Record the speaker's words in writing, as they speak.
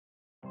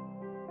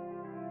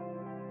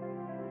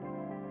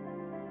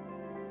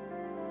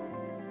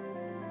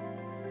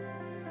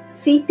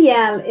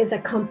CPL is a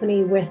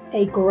company with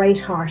a great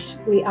heart.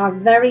 We are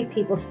very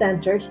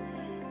people-centred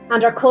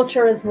and our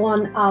culture is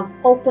one of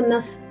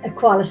openness,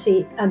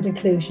 equality and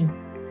inclusion.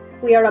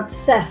 We are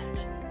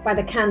obsessed by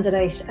the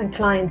candidate and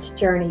client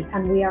journey,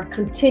 and we are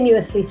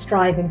continuously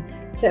striving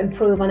to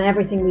improve on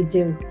everything we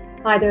do,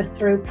 either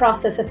through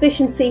process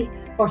efficiency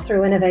or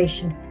through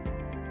innovation.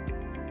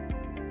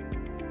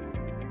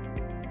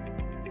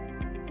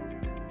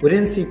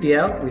 Within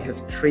CPL, we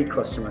have three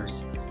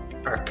customers: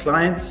 our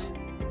clients,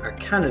 our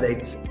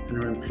candidates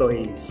and our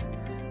employees.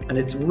 And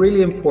it's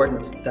really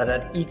important that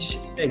at each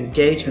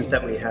engagement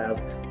that we have,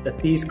 that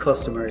these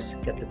customers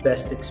get the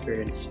best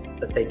experience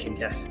that they can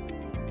get.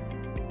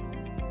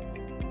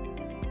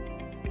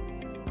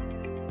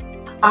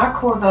 Our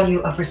core value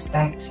of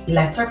respect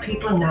lets our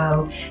people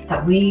know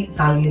that we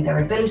value their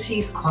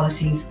abilities,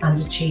 qualities and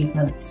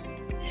achievements.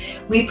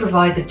 We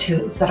provide the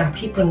tools that our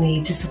people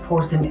need to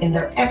support them in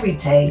their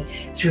everyday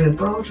through a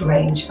broad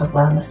range of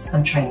wellness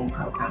and training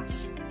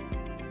programs.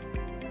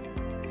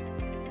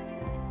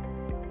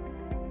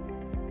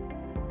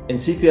 In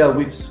CPL,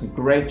 we've some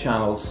great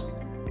channels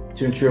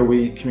to ensure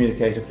we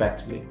communicate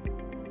effectively,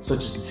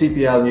 such as the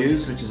CPL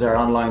News, which is our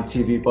online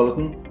TV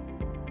bulletin,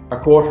 our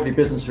quarterly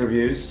business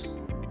reviews,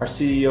 our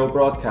CEO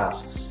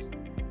broadcasts,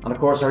 and of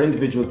course our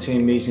individual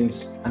team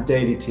meetings and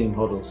daily team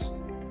huddles.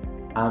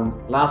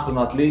 And last but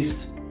not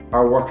least,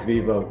 our Work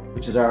Vivo,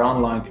 which is our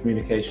online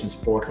communications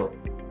portal.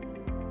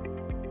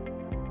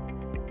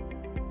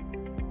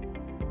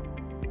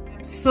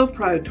 I'm so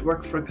proud to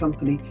work for a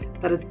company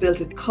that has built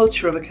a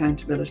culture of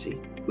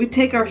accountability. We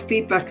take our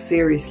feedback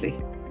seriously.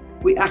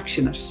 We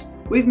action it.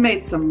 We've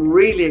made some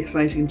really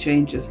exciting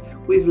changes.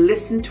 We've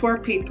listened to our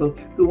people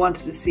who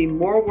wanted to see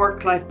more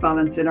work-life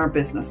balance in our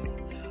business.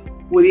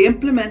 We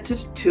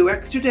implemented 2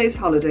 extra days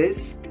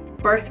holidays,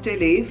 birthday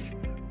leave,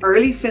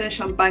 early finish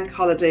on bank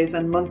holidays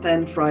and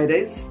month-end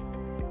Fridays,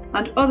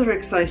 and other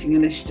exciting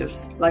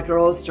initiatives like our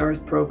All Stars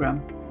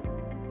programme.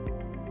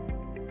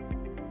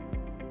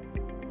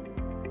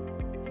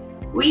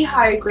 We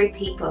hire great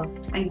people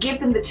and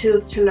give them the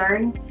tools to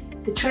learn,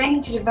 the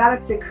training to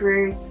develop their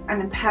careers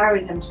and empower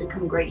them to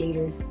become great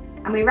leaders.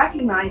 And we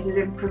recognise that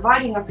in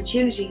providing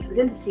opportunities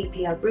within the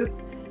CPL group,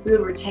 we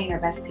will retain our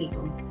best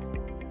people.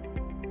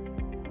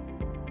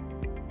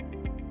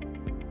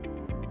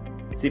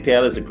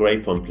 CPL is a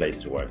great fun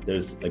place to work.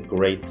 There's a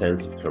great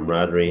sense of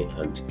camaraderie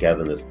and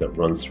togetherness that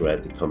runs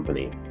throughout the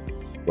company.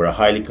 We're a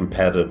highly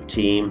competitive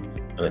team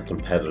and a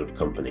competitive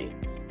company.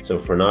 So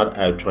if we're not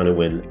out trying to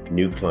win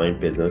new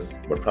client business,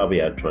 we're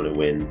probably out trying to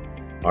win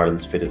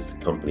Ireland's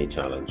Fittest Company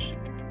Challenge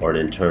or an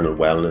internal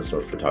wellness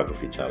or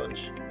photography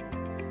challenge.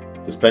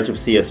 There's plenty of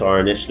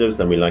CSR initiatives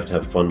and we like to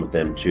have fun with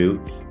them too,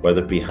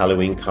 whether it be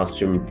Halloween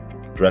costume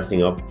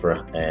dressing up for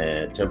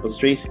Temple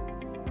Street,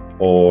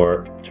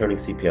 or turning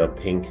CPL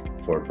pink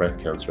for breast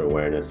cancer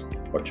awareness,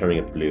 or turning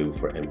it blue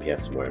for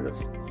MPS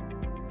awareness.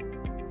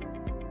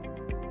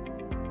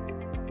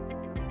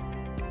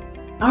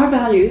 Our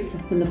values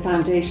have been the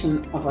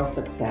foundation of our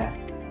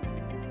success.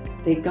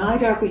 They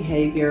guide our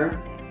behaviour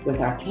with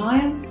our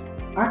clients,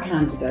 our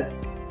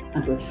candidates,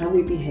 and with how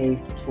we behave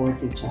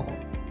towards each other.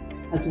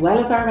 As well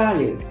as our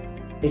values,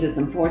 it is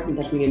important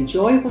that we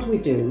enjoy what we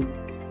do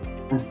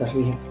and that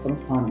we have some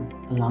fun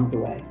along the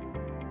way.